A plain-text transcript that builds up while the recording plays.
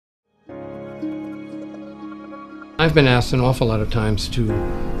I've been asked an awful lot of times to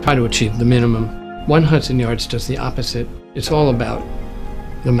try to achieve the minimum. One Hudson Yards does the opposite. It's all about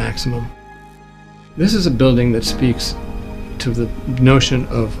the maximum. This is a building that speaks to the notion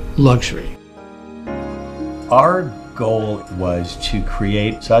of luxury. Our goal was to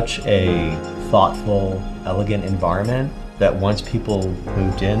create such a thoughtful, elegant environment that once people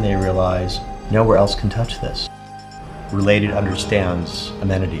moved in, they realized nowhere else can touch this. Related understands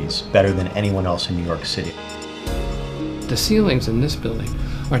amenities better than anyone else in New York City. The ceilings in this building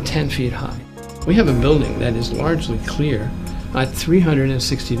are 10 feet high. We have a building that is largely clear at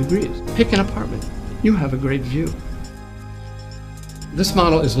 360 degrees. Pick an apartment. You have a great view. This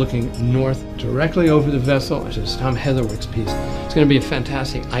model is looking north directly over the vessel, which is Tom Heatherwick's piece. It's going to be a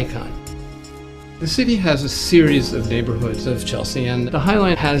fantastic icon. The city has a series of neighborhoods of Chelsea, and the High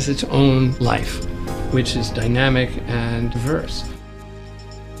Line has its own life, which is dynamic and diverse.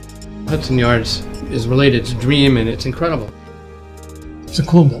 Hudson Yards is related to Dream, and it's incredible. It's a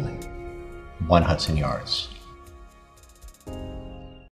cool building. One Hudson Yards.